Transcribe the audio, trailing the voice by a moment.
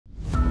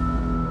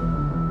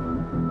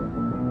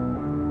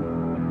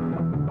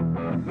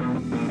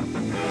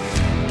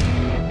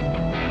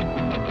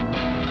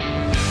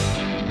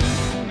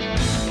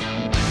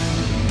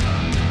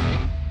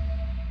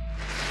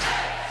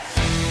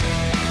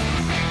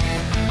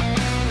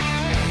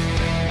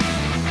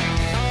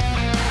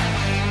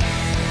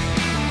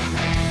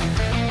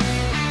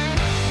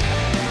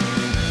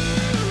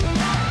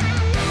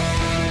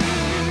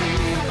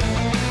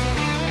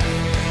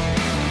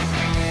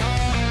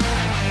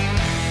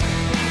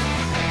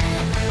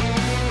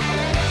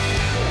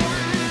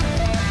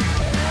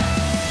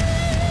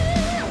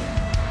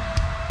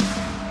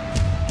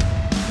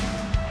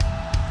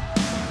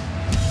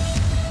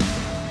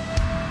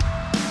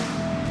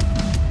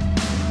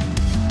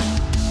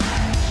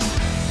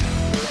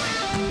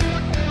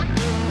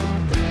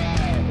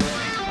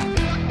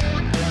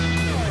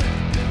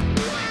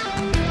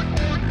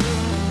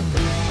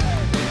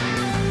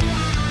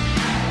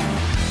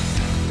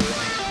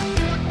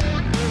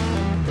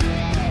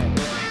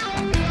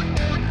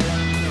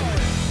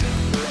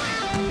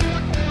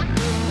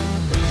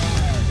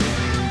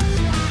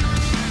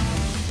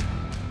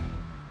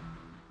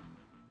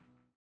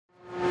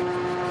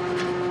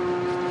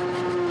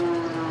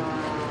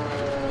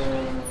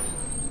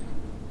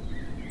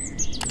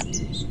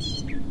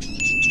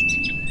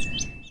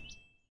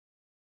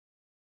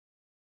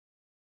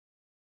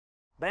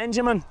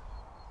Benjamin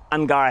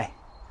and Garry,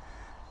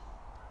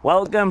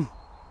 welcome.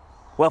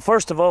 Well,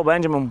 first of all,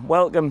 Benjamin,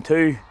 welcome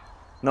to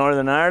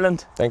Northern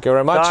Ireland. Thank you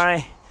very much.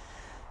 Garry,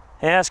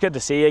 yeah, it's good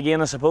to see you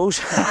again, I suppose.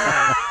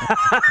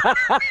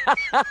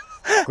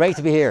 Great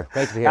to be here,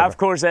 great to be here. Of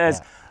course it is.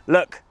 Yeah.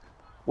 Look,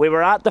 we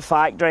were at the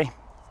factory.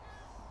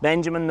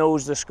 Benjamin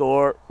knows the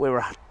score. We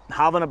were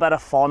having a bit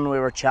of fun, we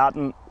were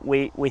chatting.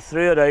 We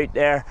threw it out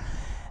there.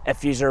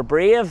 If yous are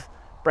brave,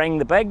 bring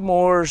the big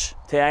mowers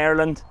to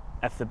Ireland.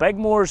 If the big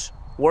mowers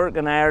work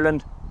in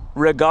Ireland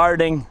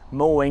regarding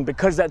mowing,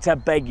 because that's a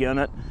big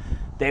unit,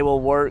 they will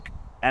work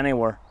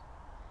anywhere.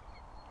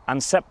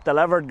 And SIP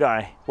delivered,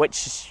 Garry,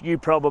 which you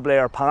probably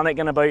are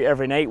panicking about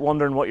every night,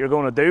 wondering what you're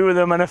going to do with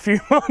them in a few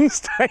months'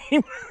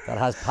 time. That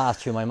has passed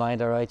through my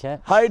mind, all right, yeah.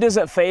 How does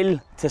it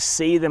feel to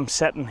see them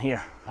sitting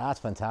here? That's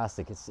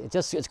fantastic.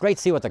 It's great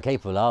to see what they're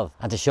capable of,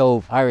 and to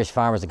show Irish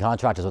farmers and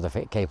contractors what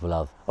they're capable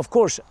of. Of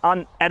course,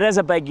 and it is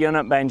a big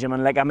unit,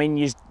 Benjamin. Like, I mean,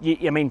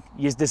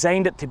 you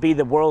designed it to be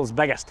the world's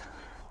biggest.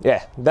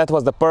 Yeah, that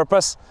was the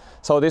purpose.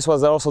 So this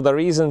was also the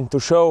reason to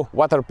show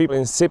what are people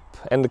in SIP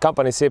and the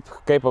company SIP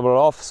capable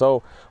of.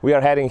 So we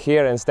are heading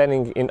here and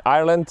standing in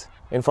Ireland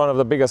in front of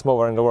the biggest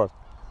mower in the world.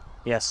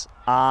 Yes,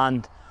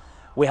 and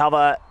we have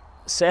a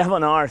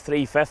 7R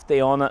 350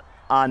 on it,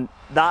 and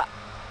that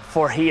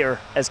for here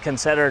is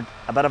considered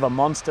a bit of a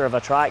monster of a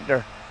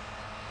tractor,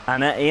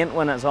 and it ain't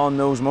when it's on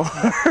those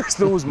mowers.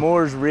 Those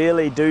mowers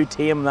really do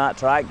tame that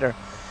tractor.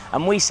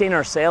 And we seen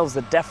ourselves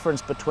the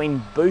difference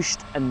between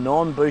bushed and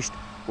non-bushed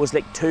was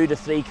like 2 to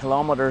 3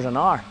 kilometers an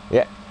hour.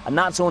 Yeah. And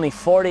that's only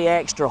 40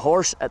 extra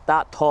horse at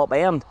that top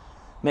end.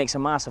 Makes a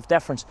massive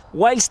difference.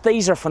 Whilst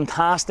these are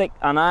fantastic,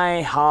 and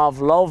I have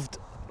loved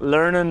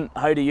learning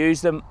how to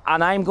use them,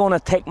 and I'm going to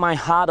take my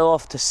hat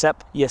off to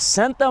SIP. You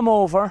sent them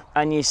over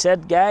and you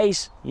said,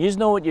 guys, you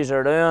know what you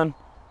are doing,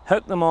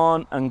 hook them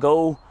on and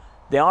go.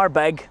 They are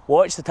big,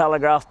 watch the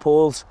telegraph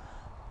poles.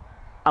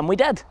 And we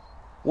did.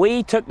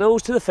 We took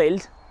those to the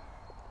field,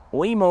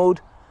 we mowed,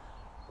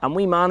 and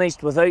we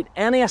managed without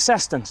any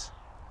assistance.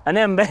 And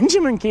then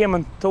Benjamin came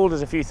and told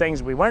us a few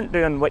things we weren't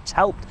doing, which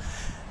helped.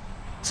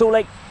 So,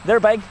 like, they're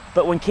big,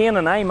 but when Kane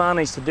and I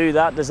managed to do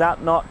that, does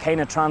that not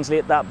kind of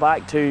translate that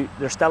back to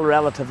they're still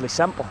relatively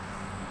simple?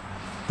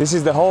 This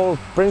is the whole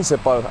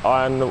principle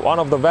and one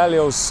of the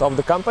values of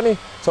the company,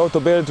 so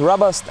to build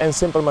robust and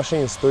simple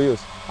machines to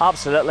use.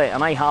 Absolutely,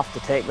 and I have to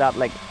take that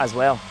as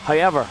well.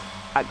 However,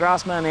 at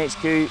GRASSMEN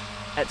HQ,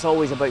 it's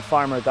always about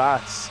Farmer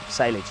Gareth's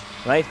silage,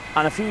 right?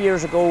 And a few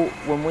years ago,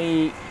 when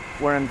we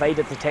were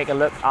invited to take a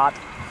look at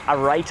a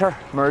Reiter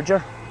merger,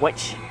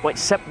 which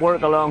SIP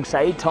work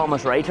alongside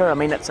Thomas Reiter. I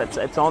mean, it's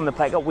on the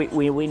pickup.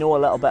 We know a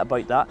little bit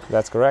about that.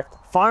 That's correct.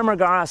 Farmer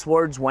Gareth's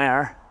words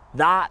were,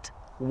 that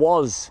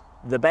was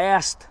the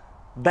best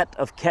bit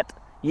of kit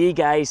you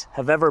guys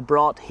have ever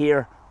brought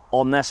here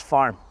on this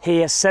farm. He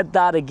has said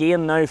that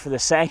again now for the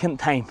second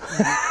time.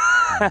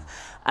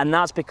 And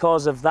that's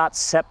because of that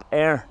SIP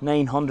Air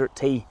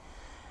 900T.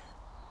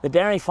 The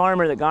dairy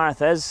farmer that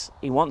Gareth is,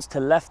 he wants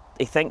to lift,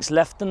 he thinks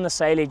lifting the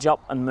silage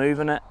up and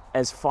moving it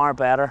is far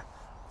better.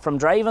 From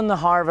driving the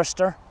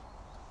harvester,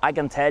 I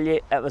can tell you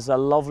it was a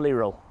lovely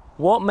row.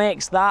 What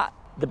makes that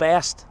the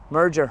best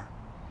merger?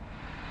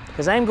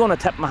 Because I'm going to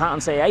tip my hat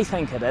and say I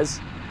think it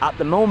is. At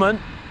the moment,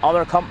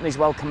 other companies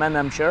will come in,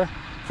 I'm sure.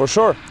 For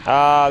sure.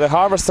 The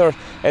harvester,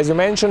 as you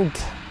mentioned,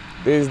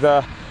 is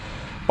the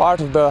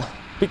part of the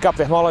pickup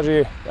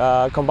technology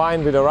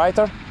combined with the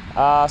Reiter.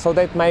 So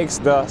that makes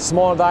the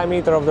small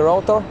diameter of the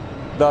rotor,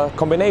 the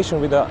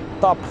combination with the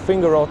top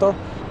finger rotor,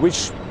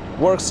 which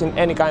works in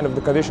any kind of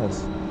the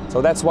conditions.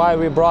 So that's why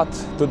we brought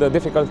to the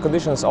difficult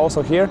conditions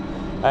also here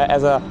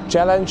as a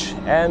challenge,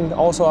 and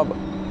also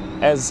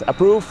as a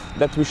proof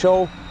that we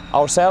show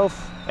ourselves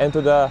and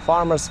to the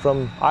farmers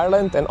from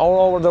Ireland and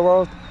all over the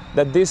world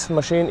that this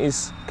machine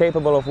is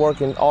capable of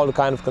working in all the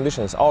kind of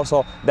conditions.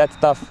 Also that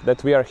tough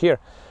that we are here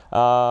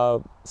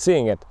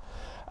seeing it.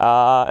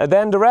 And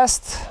then the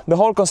rest, the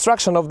whole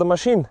construction of the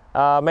machine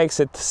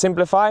makes it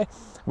simplify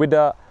with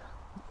the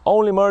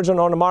only merger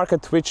on the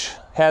market which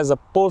has a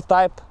pull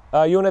type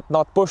unit,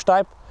 not push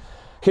type.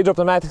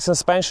 Hydropneumatic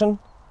suspension,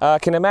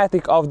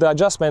 kinematic of the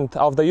adjustment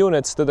of the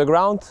units to the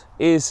ground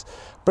is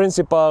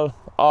principle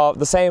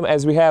the same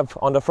as we have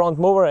on the front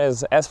mover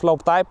as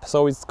S-flope type,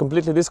 so it's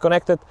completely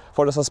disconnected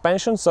for the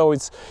suspension, so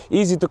it's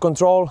easy to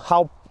control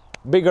how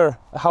big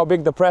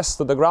the press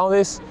to the ground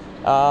is.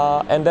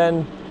 And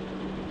then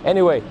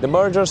anyway, the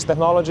mergers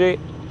technology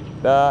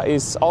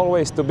is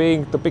always to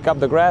pick up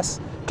the grass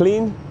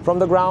clean from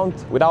the ground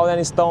without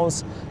any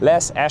stones,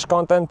 less ash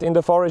content in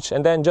the forage,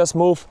 and then just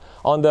move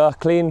on the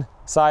clean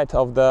side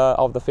of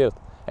the field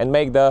and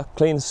make the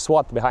clean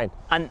swat behind.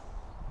 And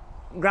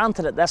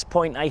granted, at this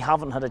point I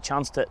haven't had a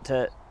chance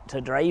to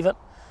drive it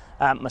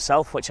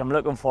myself, which I'm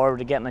looking forward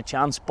to getting a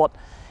chance, but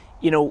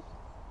you know,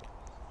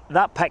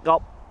 that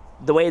pickup,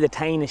 the way the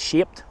tine is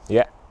shaped,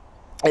 yeah,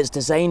 it's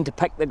designed to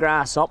pick the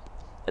grass up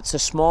It's a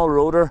small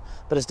rotor,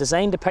 but it's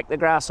designed to pick the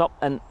grass up,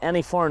 and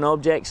any foreign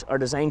objects are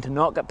designed to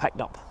not get picked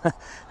up,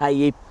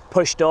 i.e.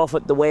 pushed off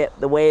it the way it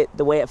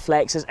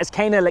flexes. It's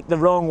kind of like the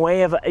wrong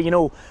way of it, you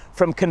know,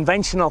 from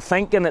conventional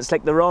thinking. It's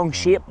like the wrong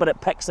shape, but it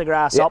picks the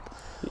grass up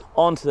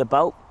onto the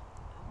belt.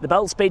 The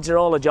belt speeds are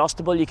all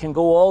adjustable. You can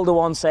go all to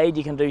one side.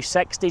 You can do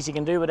 60s. You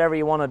can do whatever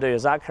you want to do.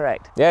 Is that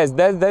correct? Yes,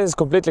 that is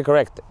completely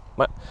correct.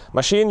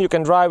 Machine you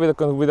can drive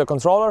with a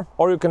controller,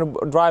 or you can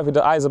drive with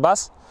the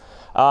isobus.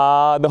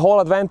 The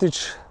whole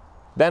advantage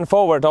then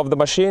forward of the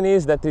machine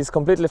is that it's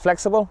completely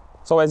flexible.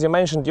 So as you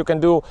mentioned, you can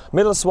do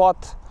middle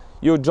swat,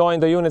 you join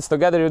the units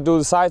together, you do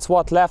the side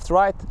swat, left,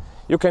 right.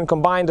 You can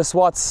combine the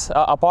swats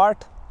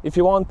apart if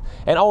you want.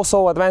 And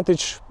also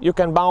advantage, you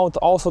can mount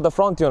also the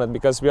front unit,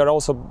 because we are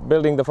also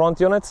building the front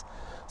units,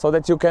 so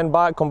that you can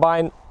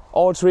combine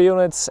all 3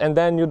 units, and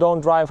then you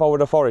don't drive over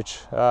the forage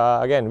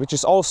again, which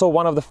is also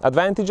one of the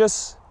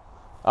advantages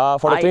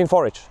for the clean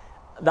forage.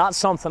 That's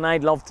something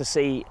I'd love to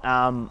see.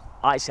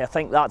 Actually, I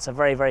think that's a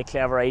very, very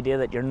clever idea,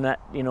 that you're not,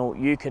 you know,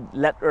 you could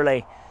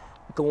literally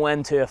go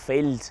into a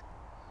field,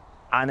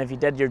 and if you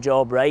did your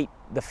job right,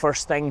 the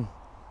first thing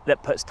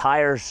that puts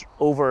tires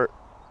over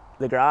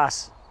the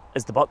grass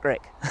is the buck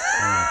rake,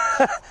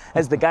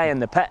 is the guy in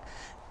the pit.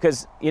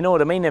 Because you know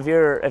what I mean. If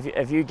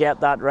you get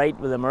that right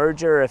with a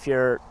merger, if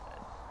you're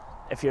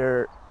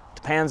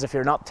depends if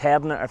you're not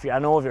tedding it, I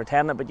know if you're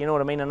tedding it, but you know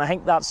what I mean. And I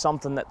think that's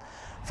something that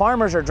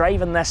farmers are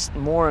driving this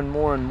more and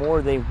more and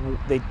more. They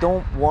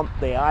don't want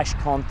the ash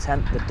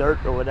content, the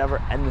dirt or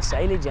whatever, in the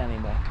silage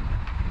anymore.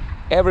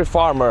 Every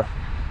farmer,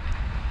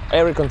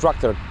 every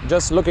contractor,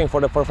 just looking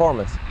for the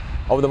performance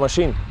of the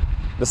machine.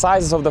 The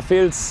sizes of the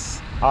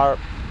fields are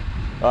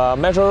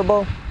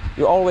measurable.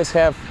 You always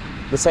have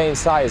the same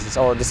sizes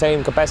or the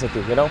same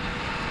capacity, you know.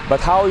 But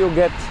how you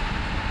get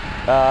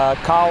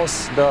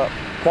cows, the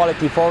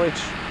quality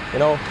forage, you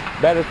know,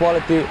 better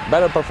quality,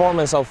 better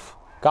performance of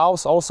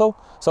cows also.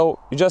 So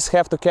you just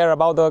have to care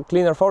about the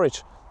cleaner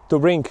forage to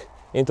bring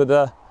into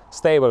the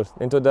stable,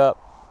 into the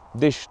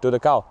dish to the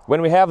cow.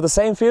 When we have the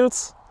same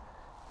fields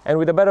and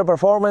with a better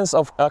performance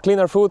of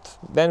cleaner food,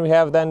 then we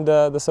have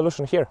the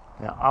solution here.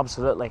 Yeah,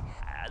 absolutely.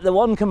 The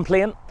one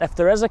complaint, if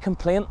there is a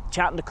complaint,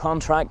 chatting to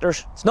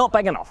contractors, it's not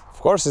big enough. Of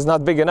course, it's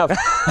not big enough.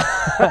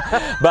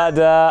 But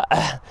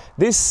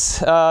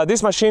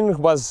this machine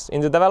was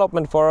in the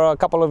development for last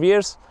couple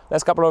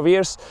of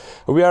years.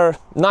 We are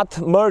not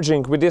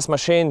merging with this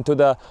machine to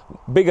the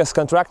biggest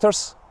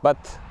contractors, but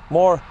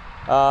more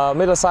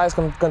middle-sized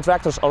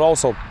contractors, or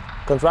also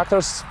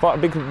contractors,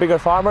 bigger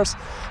farmers.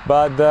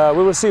 But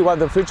we will see what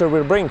the future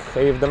will bring.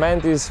 If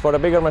demand is for the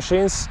bigger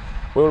machines,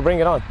 we will bring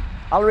it on.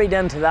 I'll read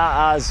into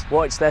that as,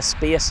 watch this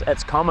space,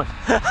 it's coming.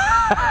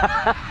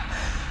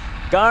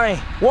 Garry,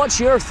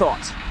 what's your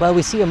thoughts? Well,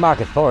 we see a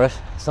market for it.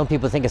 Some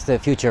people think it's the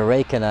future of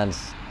raking, and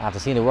after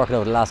seeing it working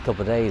over the last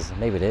couple of days,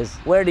 maybe it is.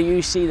 Where do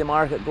you see the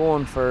market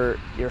going for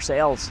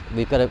yourselves?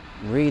 We've got a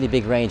really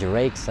big range of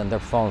rakes, and they're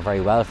performing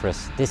very well for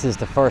us. This is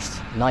the first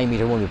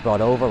 9-metre one we've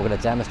brought over. We're going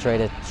to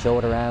demonstrate it, show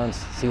it around,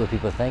 see what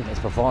people think. It's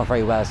performed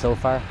very well so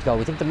far. So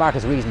we think the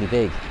market's reasonably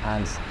big,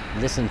 and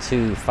listen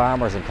to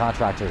farmers and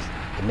contractors,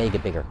 it may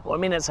get bigger. Well, I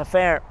mean, I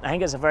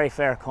think it's a very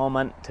fair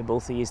comment to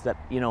both of you, that,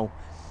 you know,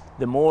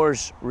 the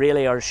mowers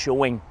really are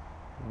showing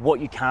what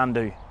you can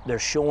do. They're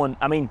showing,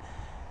 I mean,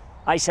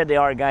 I said to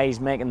our guys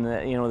making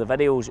the, you know, the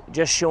videos,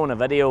 just showing a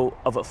video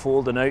of it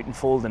folding out and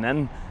folding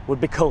in would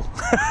be cool.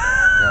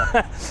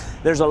 Yeah.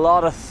 There's a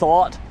lot of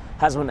thought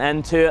has went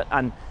into it,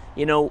 and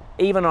you know,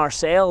 even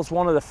ourselves,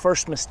 one of the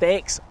first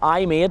mistakes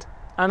I made,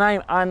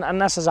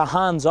 and this is a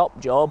hands-up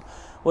job,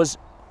 was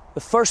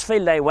the first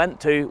field I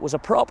went to was a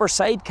proper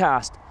side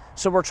cast.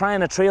 So we're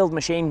trying a trailed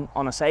machine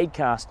on a side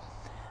cast,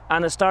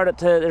 and it started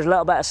to, there's a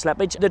little bit of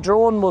slippage. The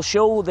drone will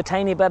show the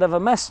tiny bit of a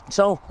miss.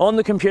 So on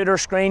the computer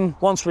screen,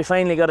 once we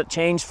finally got it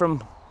changed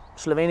from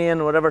Slovenian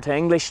or whatever to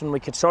English, and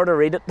we could sort of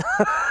read it,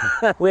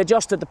 we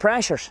adjusted the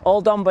pressures, all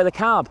done by the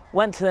cab.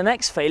 Went to the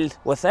next field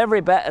with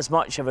every bit as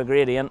much of a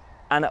gradient,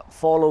 and it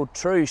followed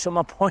through. So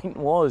my point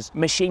was,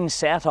 machine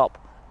setup.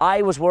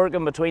 I was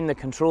working between the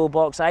control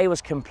box. I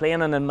was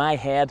complaining in my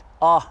head,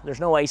 oh, there's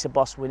no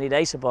isobus, we need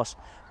isobus.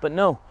 But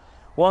no,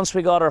 once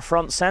we got our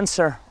front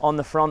sensor on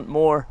the front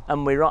mower,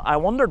 and I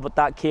wondered what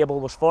that cable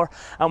was for,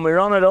 and we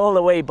run it all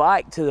the way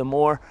back to the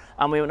mower,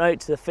 and we went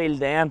out to the field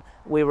then,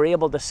 we were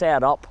able to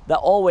set up that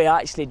all we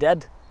actually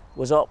did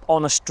was up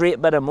on a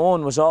straight bit of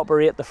mowing was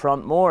operate the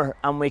front mower,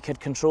 and we could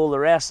control the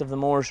rest of the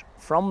mowers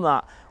from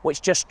that,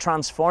 which just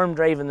transformed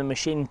driving the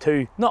machine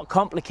to, not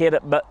complicate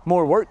it, but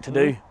more work to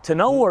do, to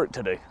no work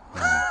to do.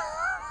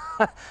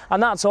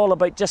 And that's all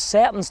about just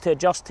settings to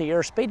adjust to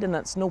your speed, and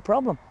it's no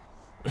problem.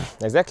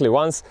 Exactly.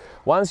 Once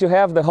you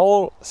have the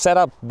whole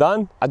setup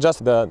done,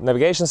 adjust the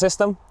navigation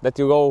system that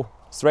you go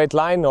straight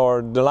line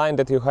or the line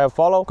that you have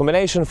follow,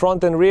 combination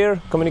front and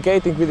rear,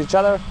 communicating with each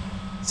other,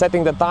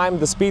 setting the time,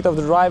 the speed of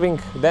the driving,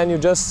 then you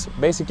just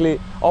basically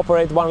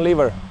operate one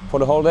lever for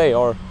the whole day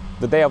or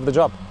the day of the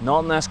job.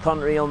 Not in this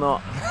country, you'll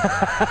not.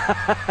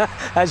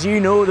 As you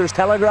know, there's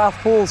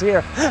telegraph poles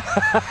here.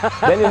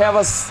 Then you have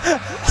a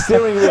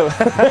steering wheel.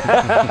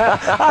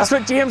 That's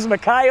what James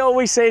Mackay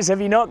always says,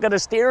 have you not got a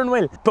steering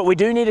wheel? But we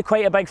do need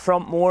quite a big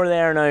front mower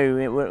there now.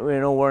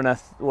 We're in a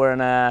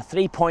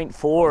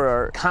 3.4,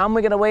 or can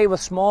we get away with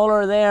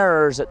smaller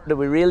there, or do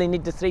we really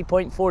need the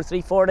 3.4,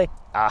 340?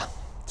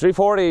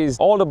 340s,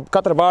 all the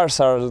cutter bars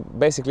are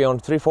basically on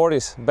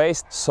 340s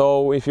based,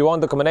 so if you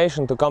want the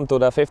combination to come to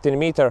the 15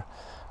 meter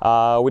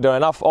with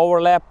enough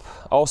overlap,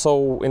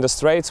 also in the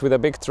straights with the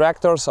big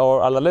tractors,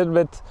 or a little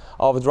bit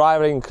of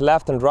driving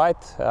left and right,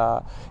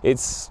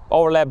 it's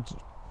overlap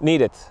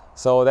needed.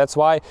 So that's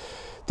why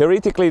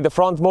theoretically the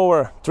front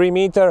mower 3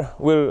 meter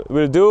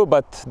will do,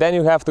 but then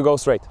you have to go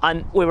straight.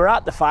 And we were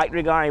at the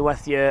factory, Gary,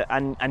 with you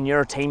and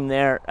your team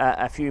there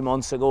a few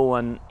months ago,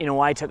 and you know,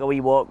 I took a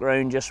wee walk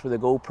around just with a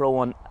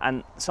GoPro,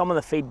 and some of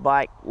the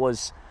feedback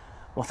was,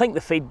 well, I think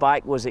the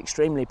feedback was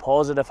extremely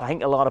positive. I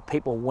think a lot of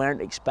people weren't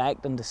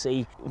expecting to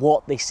see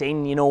what they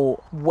seen, you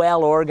know,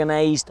 well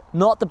organised,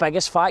 not the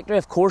biggest factory,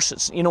 of course,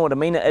 it's, you know what I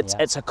mean,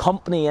 it's a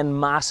company in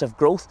massive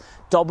growth,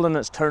 doubling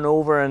its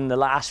turnover in the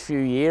last few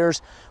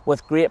years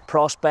with great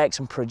prospects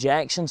and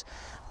projections.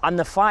 And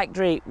the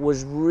factory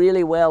was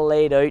really well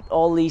laid out,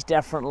 all these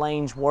different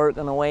lines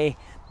working away,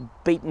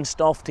 beating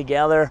stuff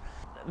together.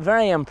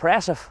 Very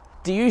impressive.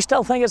 Do you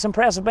still think it's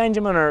impressive,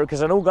 Benjamin, or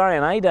because I know Garry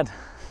and I did?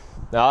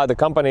 No, the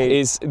company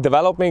is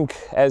developing,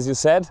 as you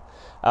said.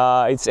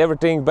 It's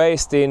everything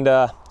based in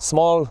the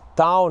small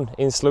town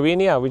in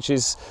Slovenia, which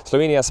is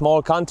a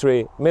small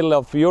country, middle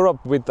of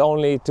Europe, with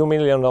only 2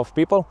 million of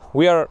people.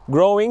 We are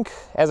growing,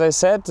 as I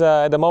said.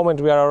 At the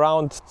moment we are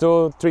around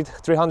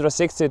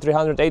 360,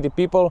 380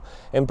 people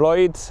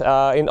employed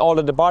in all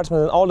the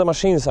departments, and all the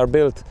machines are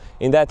built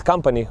in that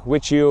company,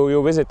 which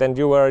you visit and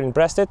you were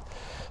impressed with.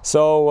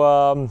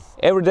 So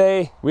every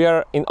day we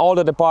are in all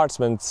the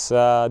departments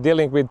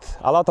dealing with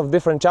a lot of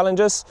different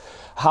challenges.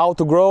 How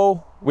to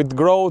grow. With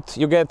growth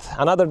you get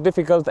another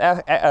difficult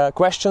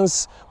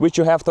questions which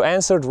you have to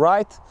answer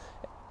right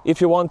if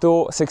you want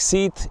to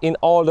succeed in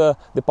all the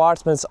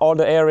departments, all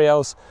the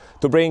areas,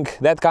 to bring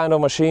that kind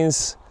of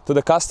machines to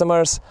the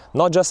customers,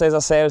 not just as a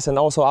sales and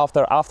also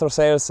after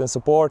sales and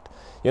support,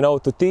 you know,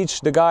 to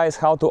teach the guys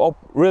how to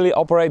really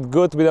operate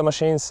good with the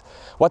machines.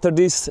 What are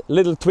these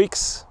little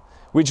tweaks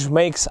which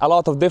makes a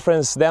lot of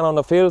difference then on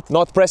the field,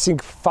 not pressing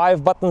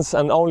 5 buttons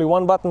and only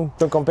 1 button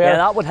to compare. Yeah,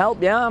 that would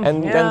help, yeah.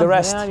 And the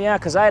rest. Yeah,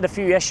 because I had a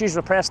few issues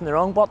with pressing the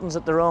wrong buttons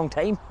at the wrong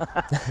time.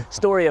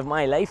 Story of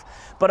my life.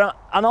 But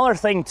another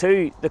thing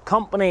too, the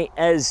company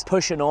is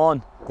pushing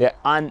on. Yeah.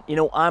 And you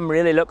know, I'm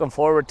really looking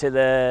forward to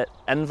the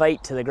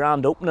invite to the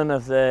grand opening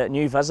of the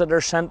new visitor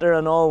centre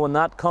and all when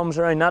that comes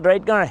around. That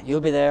right, Gary?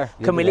 You'll be there.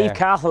 Can we leave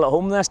Cathal at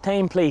home this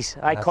time, please?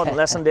 I couldn't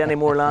listen to any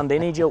more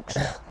Landini jokes.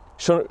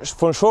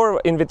 For sure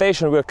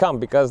invitation will come,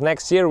 because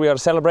next year we are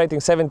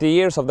celebrating 70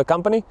 years of the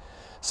company,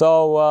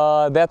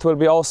 so that will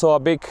be also a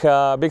big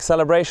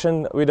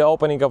celebration with the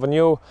opening of a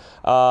new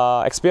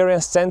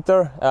experience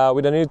center,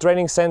 with the new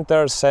training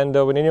centers and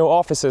with the new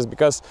offices,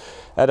 because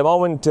at the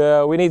moment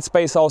we need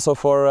space also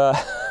for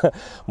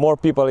more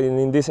people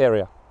in this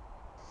area.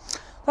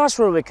 That's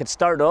where we could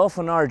start off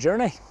on our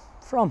journey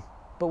from,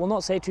 but we'll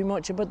not say too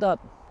much about that.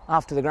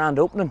 After the grand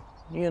opening,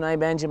 you and I,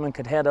 Benjamin,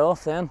 could head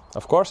off then.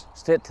 Of course.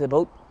 Straight to the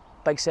boat.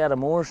 Big set of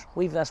mowers.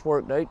 We've this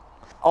worked out.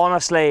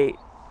 Honestly,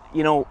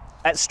 you know,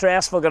 it's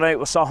stressful going out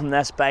with something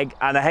this big,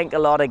 and I think a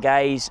lot of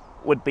guys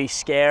would be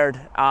scared,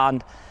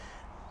 and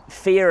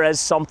fear is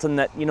something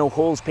that, you know,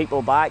 holds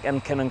people back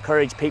and can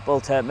encourage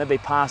people to maybe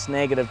pass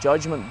negative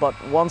judgment. But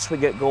once we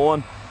get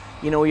going,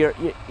 you know,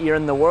 you're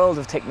in the world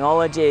of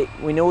technology.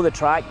 We know the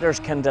tractors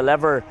can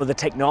deliver with the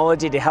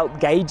technology to help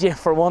guide you,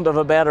 for want of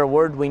a better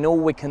word. We know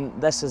we can,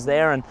 this is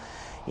there, and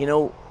you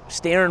know,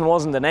 steering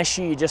wasn't an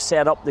issue. You just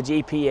set up the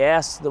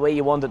GPS the way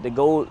you wanted to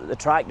go. The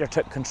tractor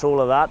took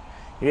control of that.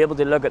 You're able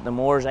to look at the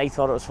mowers. I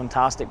thought it was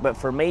fantastic. But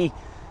for me,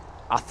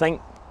 I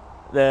think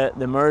the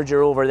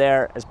merger over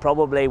there is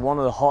probably one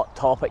of the hot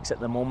topics at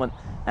the moment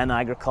in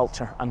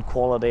agriculture and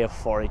quality of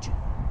forage.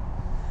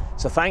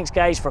 So thanks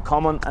guys for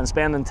coming and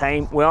spending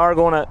time. We are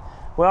going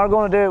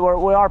to do.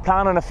 We are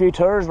planning a few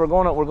tours. We're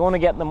going to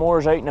get the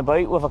mowers out and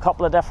about with a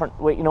couple of different.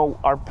 You know,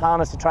 our plan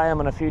is to try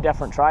them in a few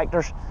different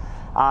tractors.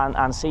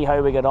 And see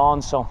how we get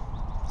on. So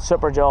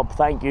super job,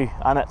 thank you.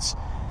 And it's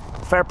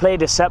fair play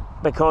to SIP,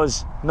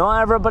 because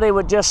not everybody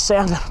would just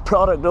send a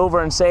product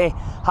over and say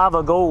have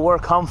a go, we're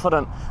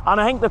confident. And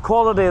I think the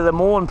quality of the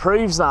mowing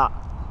proves that.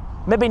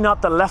 Maybe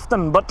not the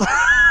lifting, but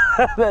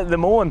the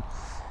mowing.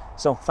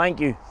 So thank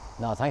you.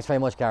 No, thanks very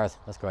much, Gareth.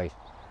 That's great.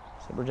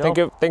 Super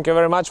job. Thank you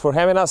very much for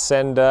having us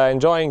and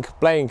enjoying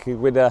playing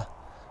with the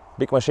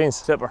big machines.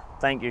 Super,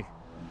 thank you.